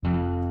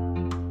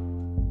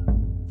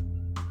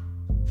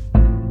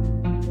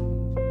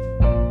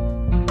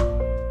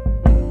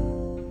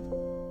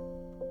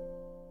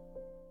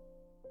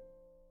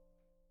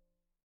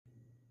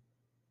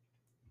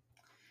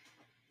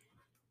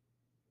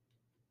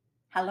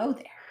Hello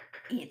there.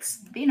 It's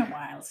been a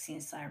while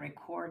since I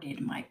recorded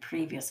my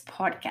previous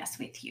podcast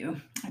with you.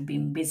 I've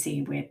been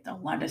busy with a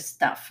lot of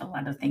stuff, a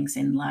lot of things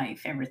in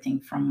life, everything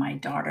from my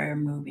daughter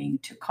moving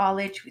to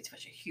college, which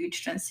was a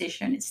huge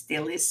transition. It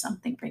still is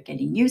something we're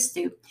getting used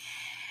to,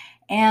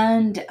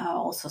 and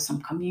also some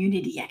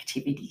community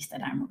activities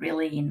that I'm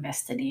really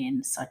invested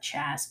in, such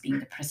as being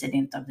the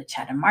president of the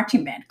Chatham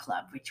Marching Band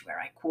Club, which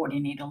where I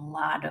coordinate a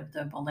lot of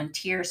the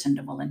volunteers and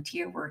the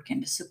volunteer work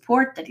and the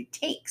support that it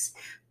takes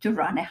to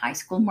run a high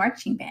school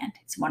marching band.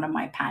 It's one of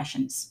my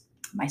passions.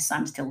 My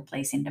son still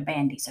plays in the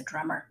band; he's a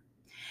drummer.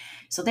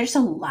 So there's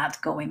a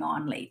lot going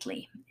on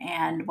lately.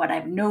 And what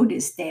I've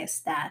noticed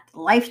is that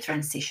life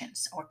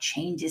transitions or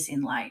changes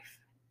in life,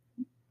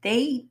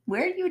 they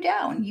wear you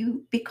down.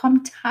 You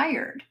become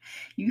tired.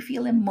 You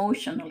feel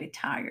emotionally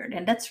tired,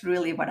 and that's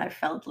really what I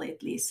felt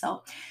lately.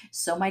 So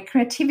my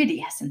creativity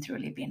hasn't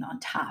really been on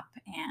top,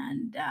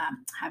 and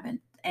haven't,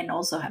 and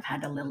also have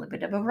had a little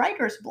bit of a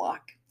writer's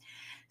block.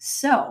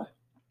 So,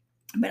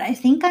 but I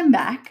think I'm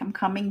back. I'm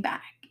coming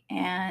back.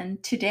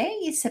 And today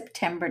is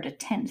September the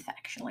 10th,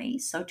 actually.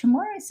 So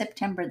tomorrow is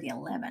September the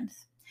 11th.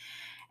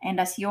 And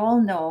as you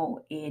all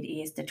know, it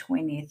is the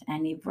 20th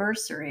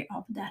anniversary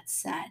of that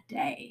sad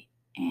day.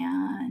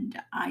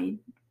 And I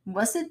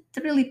wasn't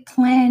really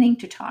planning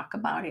to talk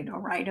about it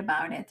or write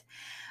about it,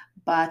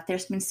 but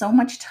there's been so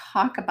much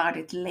talk about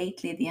it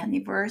lately, the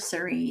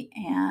anniversary,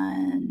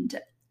 and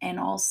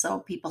also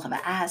people have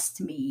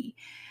asked me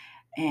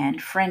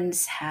and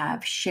friends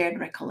have shared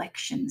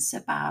recollections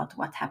about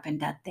what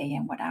happened that day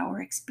and what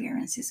our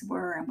experiences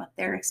were and what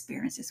their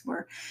experiences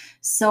were.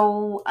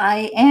 So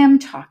I am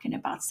talking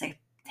about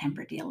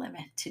September the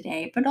 11th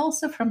today, but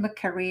also from a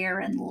career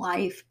and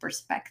life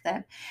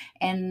perspective,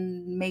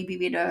 and maybe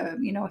with a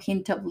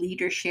hint of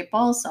leadership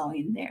also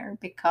in there,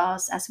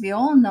 because as we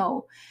all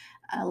know,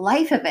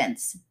 life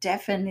events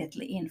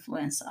definitely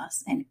influence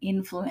us and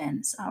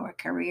influence our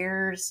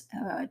careers,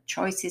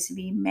 choices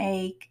we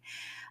make,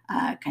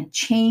 can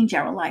change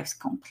our lives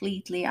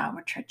completely,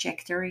 our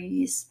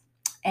trajectories.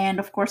 And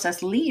of course,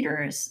 as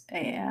leaders,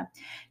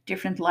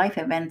 different life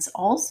events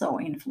also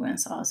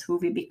influence us, who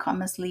we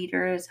become as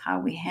leaders, how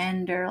we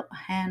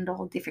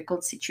handle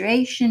difficult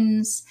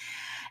situations,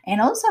 and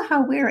also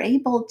how we're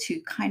able to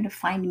kind of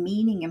find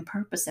meaning and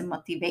purpose and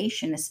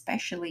motivation,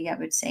 especially I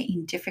would say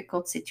in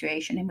difficult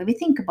situation. And when we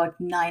think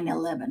about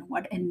 9/11,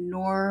 what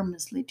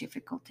enormously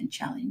difficult and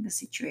challenging the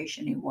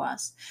situation it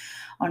was,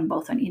 on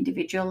both an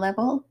individual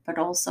level, but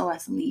also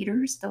as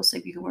leaders, those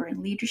of you who are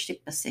in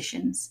leadership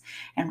positions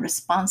and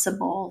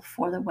responsible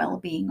for the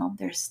well-being of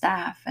their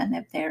staff and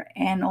of their,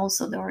 and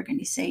also the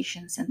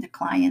organizations and the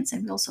clients.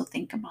 And we also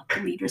think about the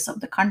leaders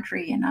of the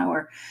country and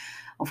our,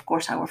 of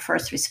course, our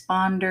first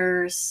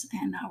responders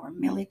and our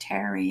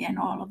military and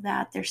all of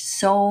that. There's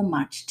so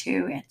much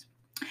to it.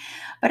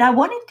 But I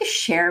wanted to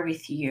share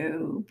with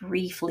you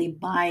briefly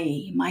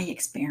by my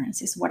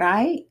experiences what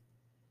I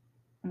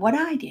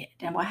did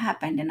and what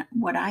happened and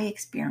what I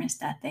experienced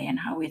that day and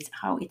how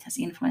it has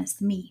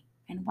influenced me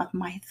and what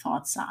my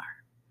thoughts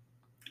are.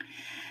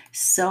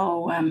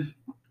 So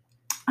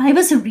I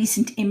was a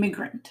recent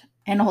immigrant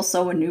and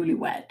also a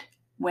newlywed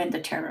when the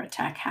terror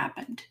attack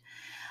happened.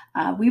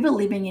 We were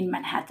living in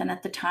Manhattan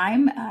at the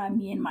time,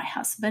 me and my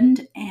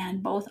husband,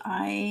 and both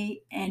I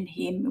and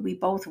him, we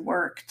both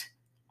worked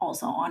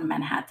also on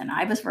Manhattan.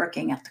 I was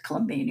working at the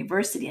Columbia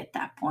University at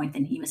that point,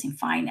 and he was in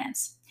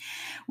finance.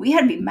 We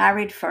had been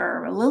married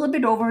for a little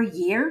bit over a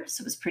year,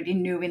 so it was pretty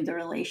new in the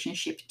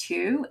relationship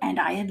too. And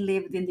I had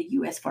lived in the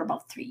US for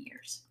about 3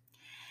 years.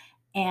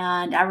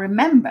 And I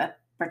remember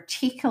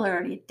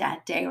particularly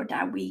that day or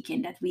that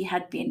weekend that we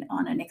had been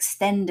on an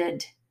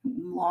extended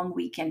long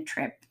weekend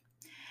trip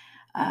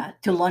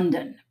to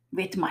London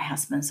with my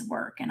husband's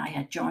work, and I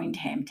had joined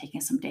him,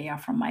 taking some day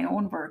off from my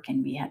own work,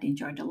 and we had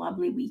enjoyed a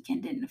lovely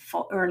weekend in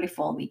early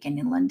fall weekend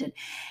in London.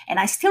 And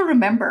I still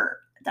remember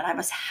that I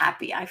was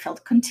happy. I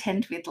felt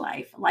content with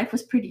life. Life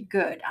was pretty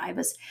good.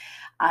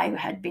 I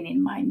had been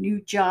in my new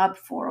job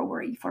for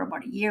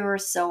about a year or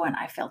so, and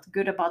I felt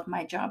good about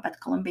my job at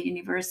Columbia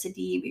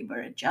University. We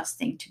were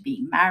adjusting to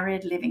being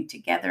married, living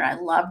together.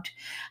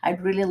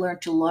 I'd really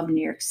learned to love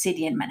New York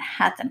City and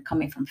Manhattan.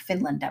 Coming from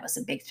Finland, that was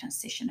a big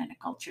transition and a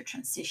culture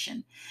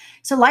transition.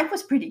 So life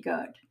was pretty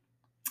good.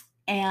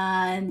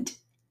 And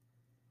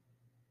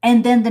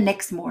and then the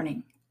next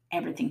morning,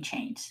 everything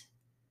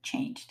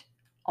changed.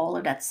 All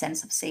of that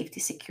sense of safety,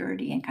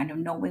 security, and kind of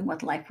knowing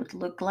what life would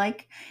look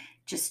like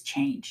just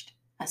changed,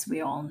 as we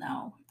all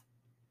know.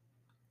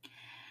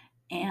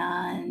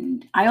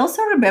 And I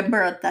also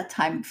remember at that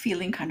time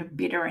feeling kind of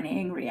bitter and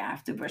angry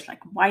afterwards, like,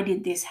 why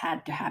did this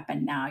had to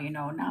happen now?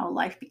 Now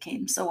life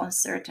became so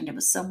uncertain. There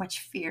was so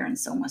much fear and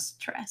so much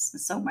stress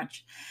and so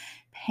much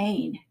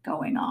pain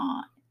going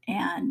on.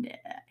 And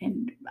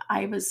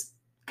I was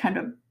kind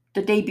of,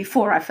 the day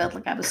before, I felt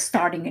like I was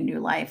starting a new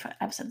life.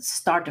 I was at the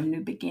start of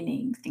new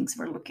beginning. Things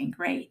were looking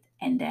great.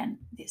 And then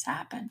this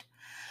happened.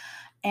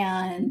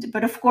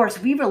 But of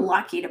course, we were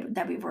lucky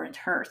that we weren't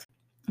hurt.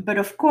 But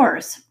of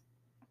course,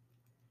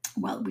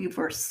 well, we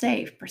were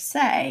safe per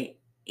se.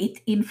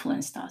 it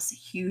influenced us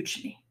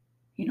hugely,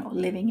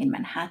 living in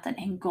Manhattan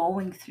and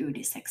going through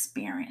this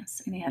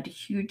experience. And it had a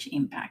huge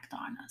impact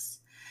on us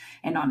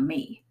and on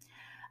me.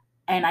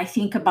 And I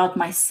think about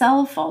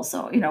myself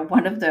also,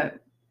 one of the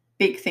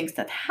big things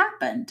that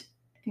happened,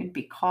 and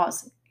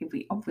because if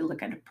we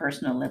look at a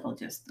personal level,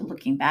 just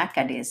looking back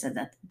at it, is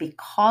that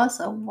because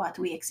of what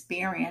we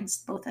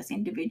experienced, both as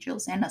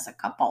individuals and as a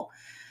couple,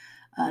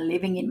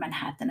 living in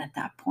Manhattan at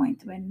that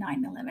point when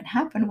 9/11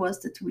 happened,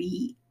 was that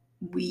we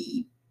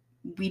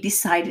we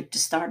decided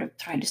to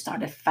try to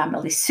start a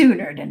family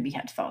sooner than we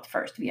had thought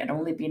first. We had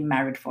only been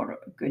married for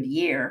a good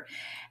year,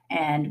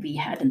 and we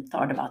hadn't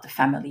thought about the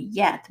family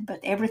yet.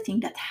 But everything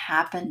that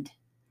happened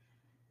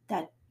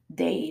that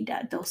day,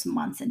 that those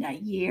months and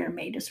that year,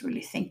 made us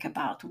really think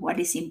about what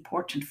is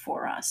important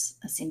for us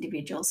as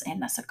individuals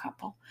and as a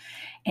couple.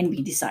 And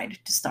we decided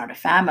to start a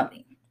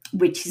family,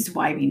 which is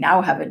why we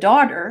now have a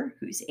daughter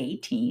who's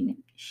 18.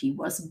 She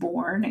was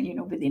born,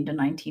 within the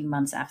 19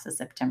 months after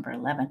September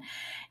 11.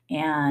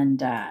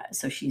 And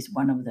so she's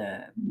one of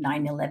the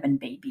 9/11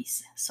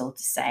 babies, so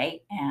to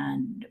say.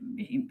 And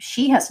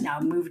she has now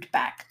moved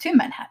back to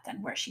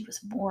Manhattan, where she was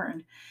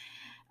born,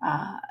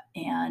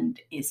 and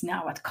is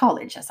now at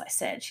college. As I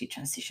said, she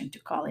transitioned to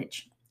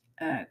college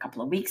a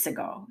couple of weeks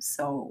ago.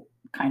 So,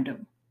 kind of,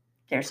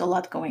 there's a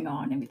lot going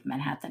on, and with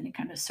Manhattan, the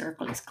kind of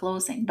circle is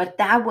closing. But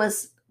that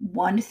was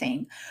one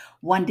thing,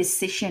 one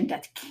decision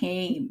that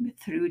came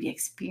through the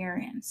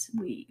experience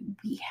we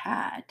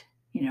had.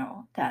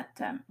 That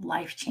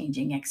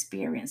life-changing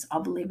experience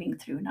of living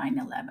through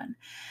 9/11,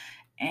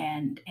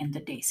 and the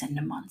days and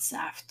the months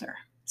after.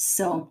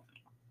 So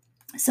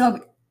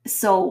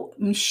so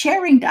I'm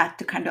sharing that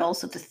to kind of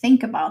also to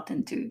think about,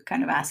 and to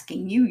kind of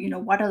asking you,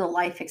 what are the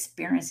life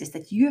experiences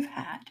that you've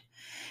had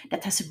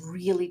that has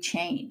really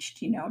changed,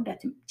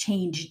 that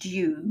changed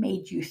you,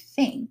 made you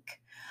think,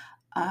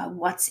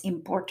 what's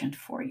important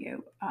for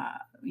you,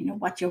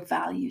 what your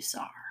values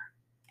are,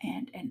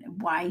 and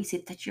why is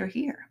it that you're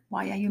here?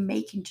 Why are you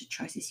making the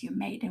choices you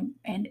made?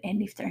 And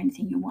if there's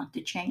anything you want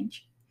to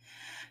change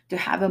to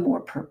have a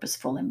more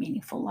purposeful and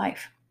meaningful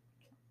life.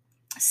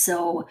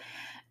 So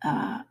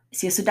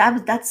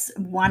that's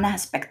one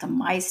aspect of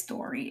my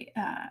story,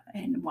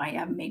 and why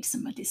I've made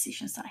some of the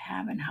decisions I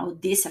have, and how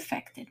this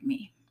affected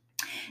me.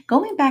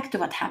 Going back to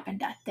what happened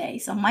that day,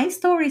 so my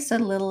story is a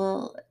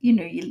little,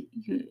 unique,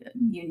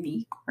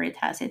 or it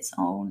has its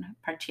own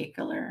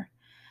particular,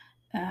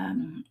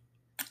 um,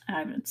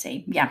 I would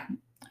say, yeah,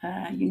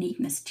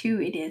 uniqueness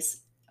to it.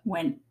 Is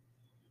when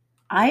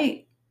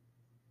I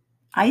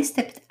I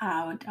stepped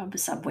out of a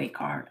subway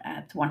car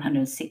at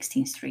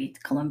 116th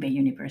Street, Columbia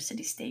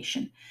University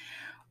Station,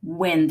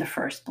 when the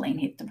first plane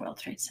hit the World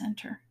Trade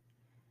Center.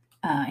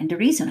 And the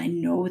reason I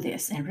know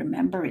this and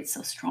remember it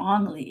so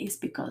strongly is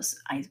because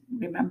I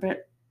remember,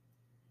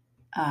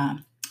 uh,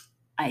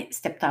 I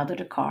stepped out of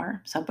the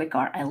car, subway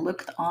car. I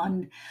looked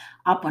on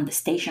up on the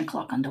station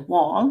clock on the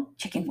wall,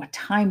 checking what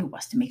time it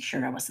was to make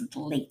sure I wasn't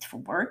late for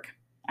work.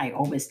 I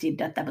always did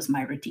that. That was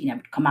my routine. I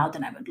would come out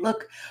and I would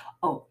look,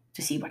 oh,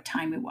 to see what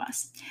time it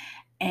was.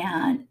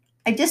 And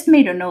I just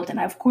made a note, and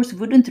I, of course,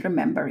 wouldn't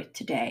remember it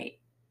today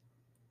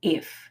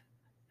if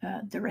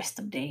the rest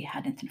of the day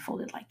hadn't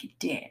unfolded like it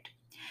did.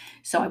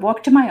 So I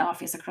walked to my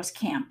office across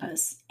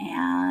campus,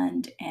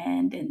 and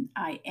then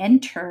I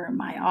enter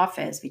my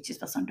office, which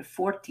was on the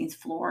 14th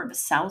floor, the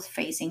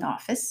south-facing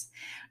office,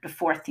 the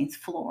 14th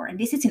floor. And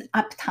this is in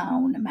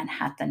uptown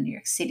Manhattan, New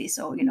York City.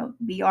 So,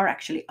 we are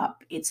actually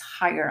up. It's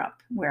higher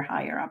up. We're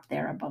higher up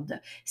there above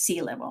the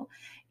sea level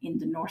in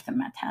the north of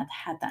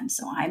Manhattan.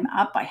 So I'm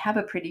up. I have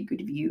a pretty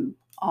good view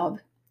of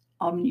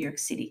New York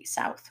City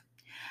south,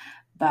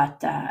 but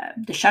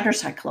the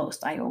shutters are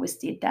closed. I always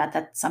did that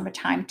at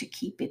summertime to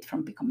keep it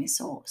from becoming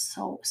so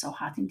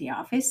hot in the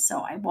office. So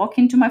I walk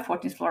into my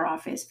 14th floor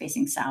office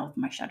facing south.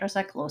 My shutters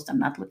are closed. I'm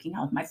not looking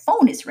out. My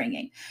phone is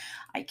ringing.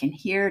 I can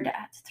hear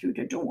that through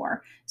the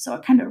door. So I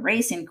kind of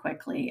race in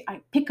quickly.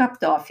 I pick up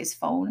the office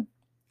phone,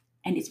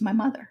 and it's my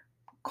mother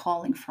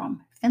calling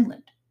from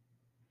Finland.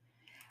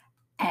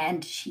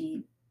 And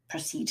she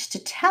proceeds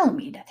to tell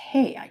me that,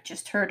 hey, I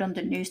just heard on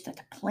the news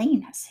that a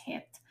plane has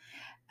hit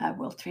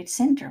World Trade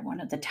Center, one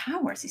of the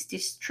towers. Is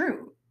this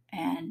true?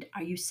 And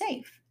are you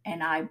safe?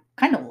 And I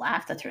kind of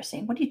laughed at her,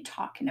 saying, "What are you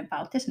talking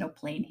about? There's no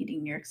plane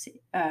hitting New York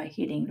City,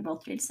 hitting the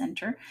World Trade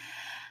Center."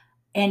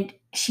 And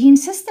she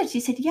insisted. She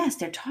said, "Yes,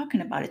 they're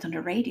talking about it on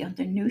the radio, on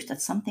the news,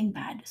 that something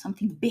bad,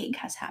 something big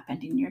has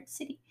happened in New York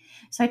City."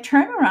 So I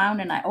turn around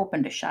and I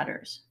open the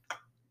shutters,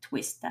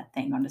 twist that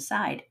thing on the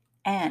side,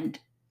 and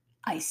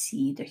I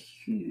see the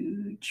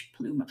huge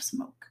plume of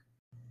smoke.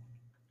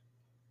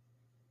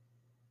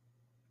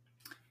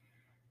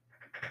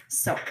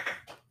 So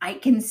I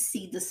can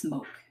see the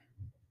smoke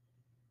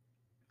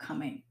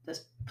coming,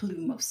 this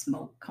plume of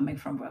smoke coming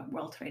from the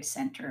World Trade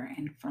Center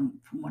and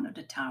from one of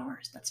the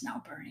towers that's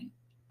now burning.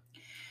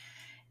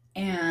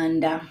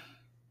 And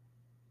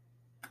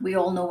we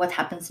all know what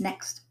happens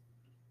next.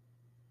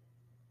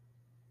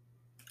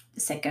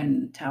 The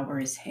second tower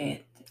is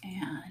hit,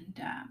 and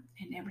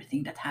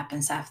everything that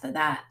happens after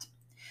that.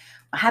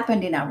 What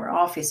happened in our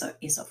office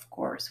is, of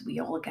course, we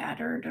all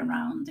gathered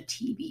around the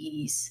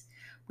TVs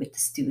with the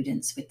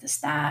students, with the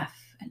staff,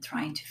 and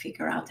trying to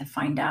figure out and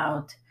find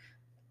out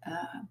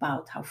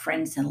about how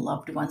friends and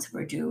loved ones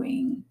were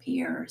doing,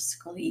 peers,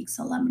 colleagues,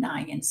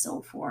 alumni, and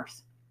so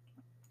forth.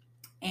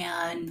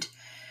 And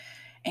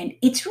and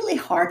it's really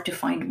hard to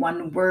find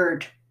one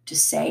word to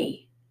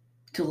say,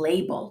 to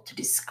label, to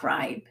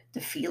describe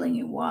the feeling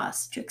it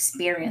was to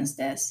experience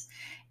this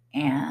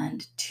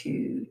and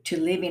to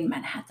live in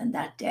Manhattan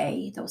that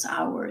day, those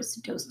hours,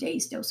 those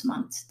days, those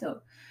months,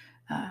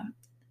 um,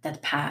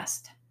 that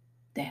passed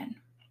then.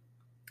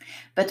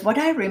 But what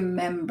I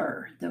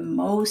remember the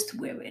most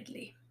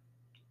vividly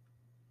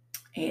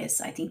is,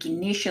 I think,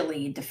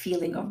 initially the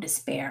feeling of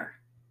despair,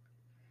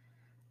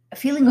 a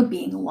feeling of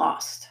being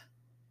lost,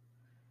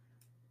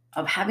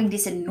 of having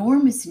this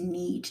enormous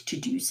need to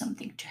do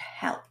something to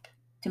help,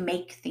 to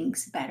make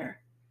things better,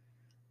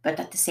 but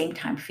at the same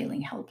time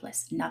feeling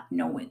helpless, not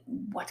knowing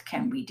what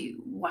can we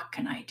do, what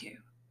can I do.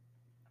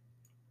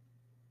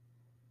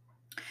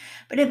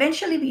 But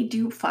eventually we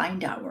do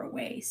find our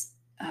ways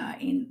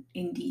in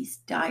these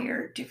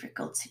dire,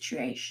 difficult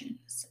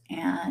situations.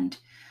 And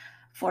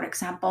for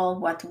example,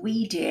 what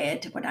we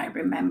did, what I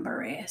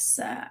remember is,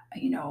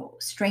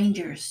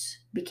 strangers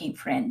became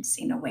friends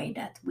in a way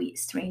that we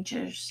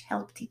strangers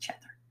helped each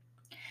other.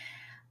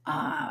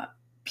 Uh,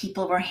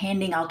 People were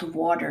handing out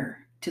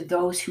water to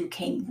those who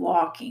came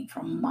walking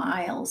from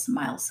miles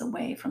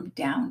away from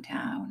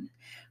downtown,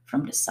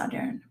 from the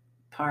southern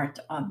part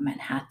of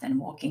Manhattan,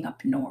 walking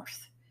up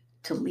north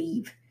to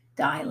leave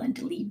the island,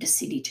 to leave the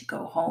city, to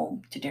go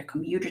home to their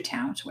commuter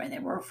towns where they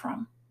were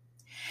from.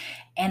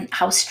 And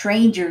how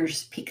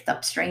strangers picked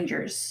up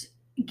strangers,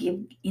 give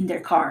in their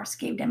cars,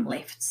 gave them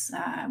lifts.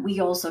 We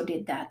also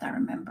did that. I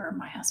remember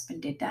my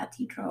husband did that.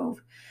 He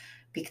drove,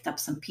 picked up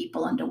some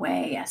people on the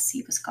way as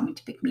he was coming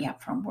to pick me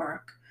up from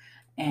work,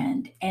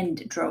 and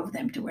drove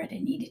them to where they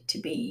needed to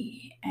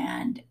be.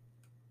 And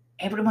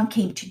everyone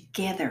came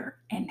together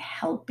and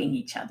helping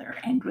each other.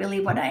 And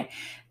really,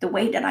 the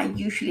way that I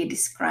usually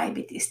describe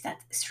it is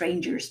that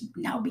strangers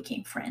now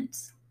became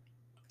friends,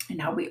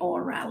 and how we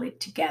all rallied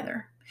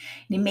together.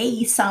 And it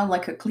may sound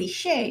like a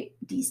cliche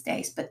these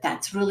days, but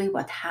that's really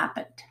what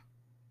happened.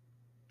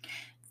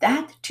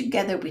 That,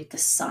 together with the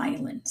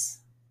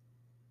silence,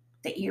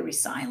 the eerie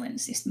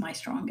silence, is my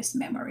strongest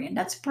memory. And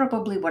that's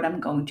probably what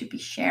I'm going to be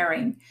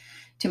sharing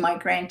to my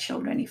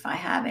grandchildren, if I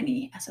have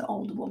any, as an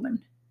old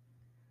woman.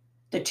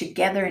 The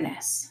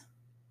togetherness,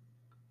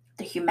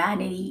 the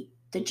humanity,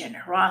 the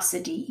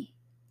generosity,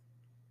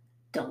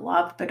 the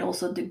love, but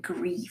also the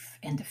grief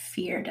and the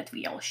fear that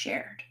we all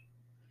shared,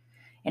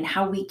 and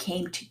how we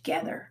came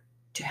together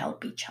to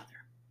help each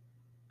other,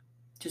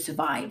 to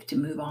survive, to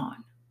move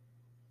on,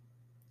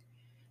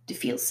 to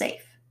feel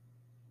safe.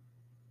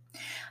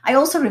 I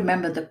also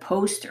remember the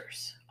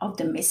posters of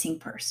the missing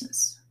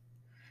persons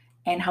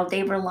and how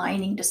they were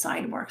lining the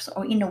sidewalks,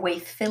 or in a way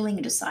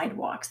filling the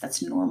sidewalks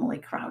that's normally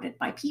crowded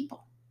by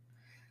people.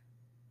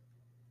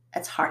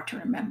 It's hard to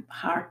remember,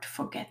 hard to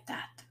forget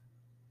that.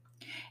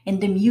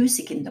 And the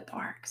music in the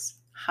parks,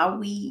 how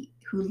we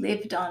who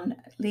lived on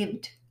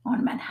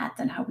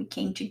Manhattan, how we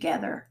came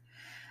together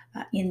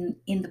in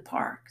the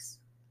parks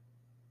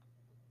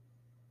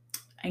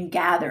and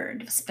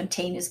gathered,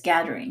 spontaneous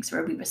gatherings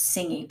where we were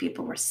singing,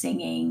 people were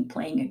singing,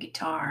 playing a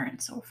guitar, and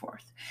so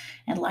forth,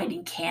 and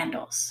lighting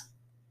candles.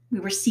 We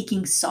were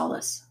seeking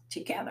solace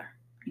together,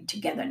 in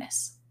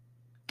togetherness.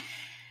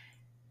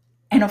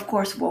 And of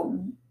course, we're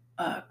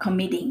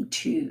committing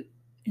to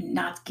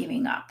not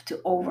giving up,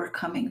 to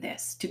overcoming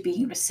this, to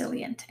being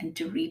resilient, and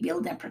to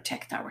rebuild and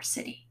protect our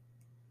city,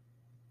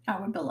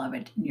 our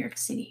beloved New York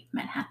City,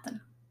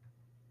 Manhattan,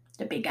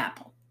 the Big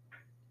Apple.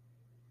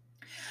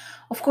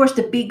 Of course,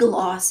 the big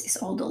loss is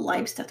all the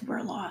lives that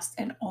were lost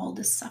and all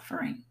the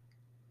suffering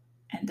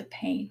and the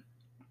pain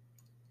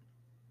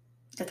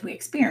that we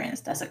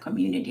experienced as a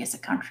community, as a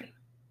country.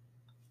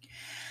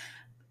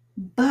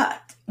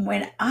 But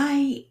when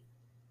I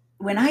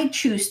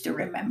choose to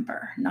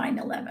remember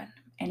 9/11,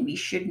 and we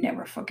should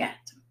never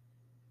forget,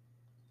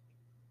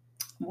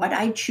 what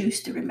I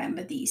choose to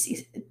remember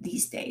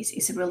these days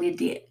is really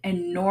the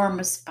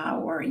enormous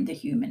power in the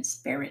human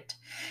spirit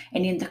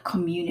and in the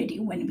community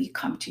when we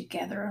come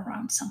together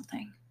around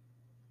something.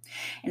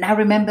 And I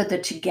remember the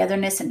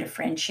togetherness and the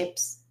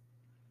friendships,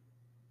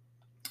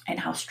 and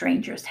how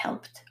strangers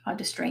helped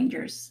other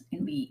strangers,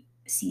 and we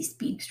ceased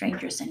being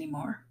strangers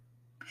anymore.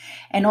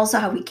 And also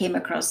how we came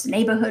across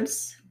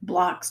neighborhoods,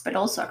 blocks, but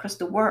also across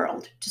the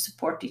world to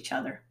support each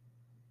other.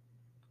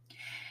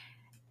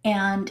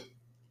 And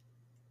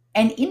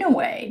and in a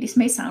way, this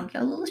may sound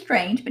a little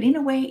strange, but in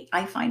a way,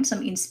 I find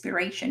some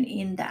inspiration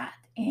in that,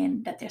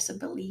 and that there's a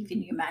belief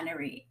in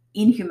humanity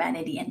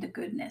and the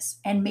goodness.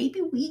 And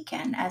maybe we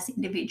can, as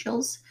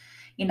individuals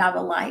in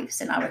our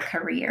lives and our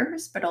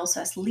careers, but also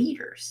as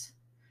leaders,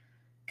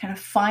 kind of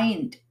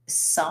find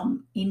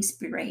some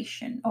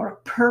inspiration or a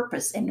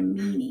purpose and a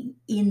meaning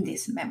in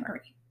this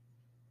memory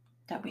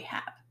that we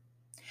have.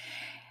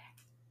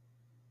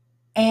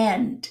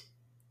 And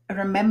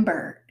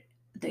remember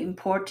the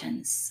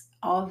importance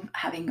of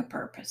having a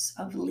purpose,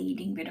 of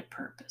leading with a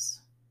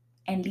purpose,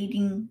 and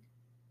leading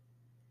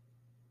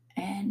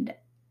and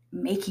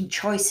making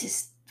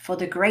choices for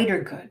the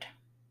greater good.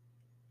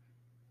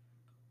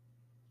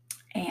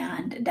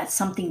 And that's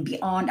something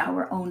beyond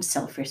our own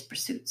selfish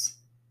pursuits.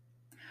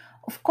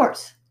 Of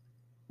course,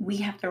 we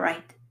have the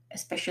right,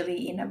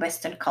 especially in a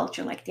Western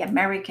culture like the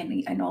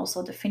American and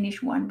also the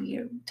Finnish one,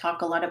 we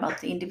talk a lot about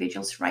the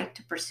individual's right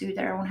to pursue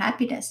their own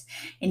happiness.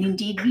 And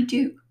indeed, we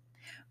do.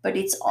 But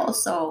it's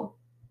also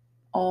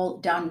all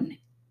done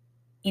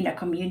in a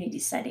community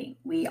setting.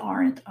 We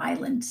aren't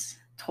islands,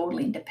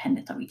 totally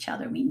independent of each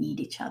other. We need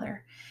each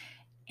other.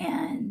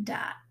 And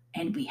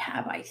we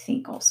have, I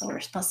think, also a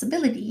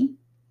responsibility,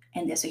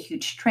 and there's a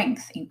huge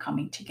strength in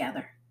coming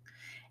together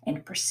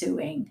and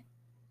pursuing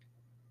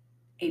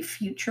a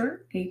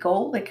future, a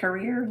goal, a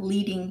career,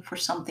 leading for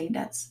something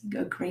that's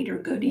a greater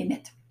good in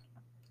it.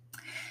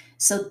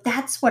 So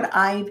that's what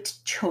I've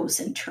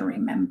chosen to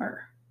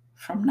remember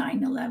from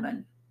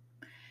 9/11,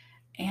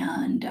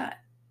 and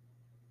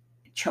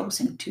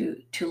chosen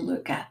to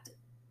look at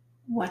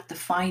what the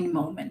fine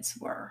moments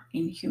were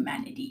in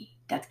humanity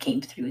that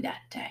came through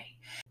that day.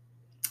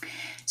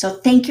 So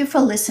thank you for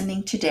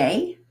listening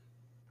today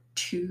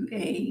to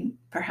a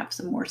perhaps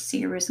a more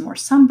serious, more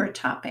somber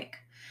topic.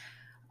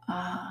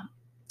 Uh,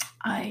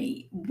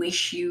 I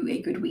wish you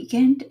a good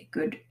weekend, a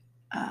good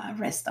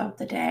rest of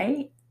the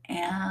day.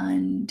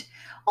 And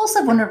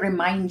also want to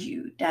remind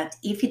you that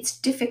if it's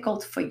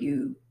difficult for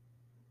you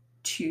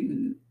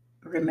to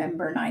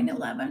remember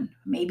 9/11,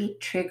 maybe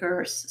it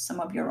triggers some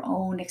of your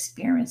own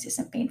experiences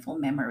and painful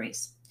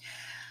memories.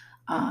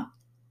 Uh,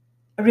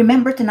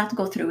 Remember to not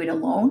go through it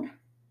alone.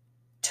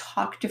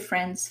 Talk to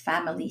friends,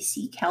 family,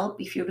 seek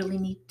help. If you really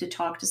need to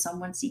talk to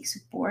someone, seek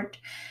support.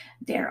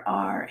 There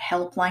are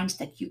helplines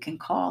that you can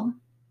call.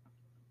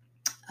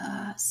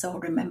 So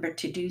remember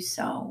to do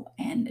so,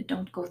 and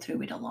don't go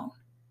through it alone,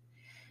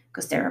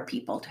 because there are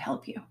people to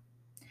help you.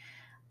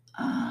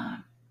 Uh,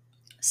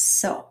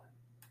 so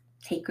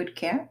take good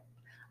care.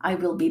 I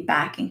will be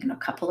back in a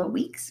couple of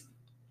weeks,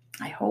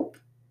 I hope.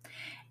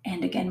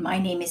 And again, my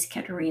name is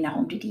Katerina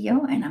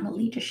Omdidio, and I'm a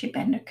leadership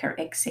and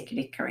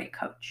executive career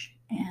coach.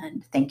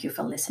 And thank you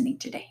for listening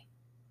today.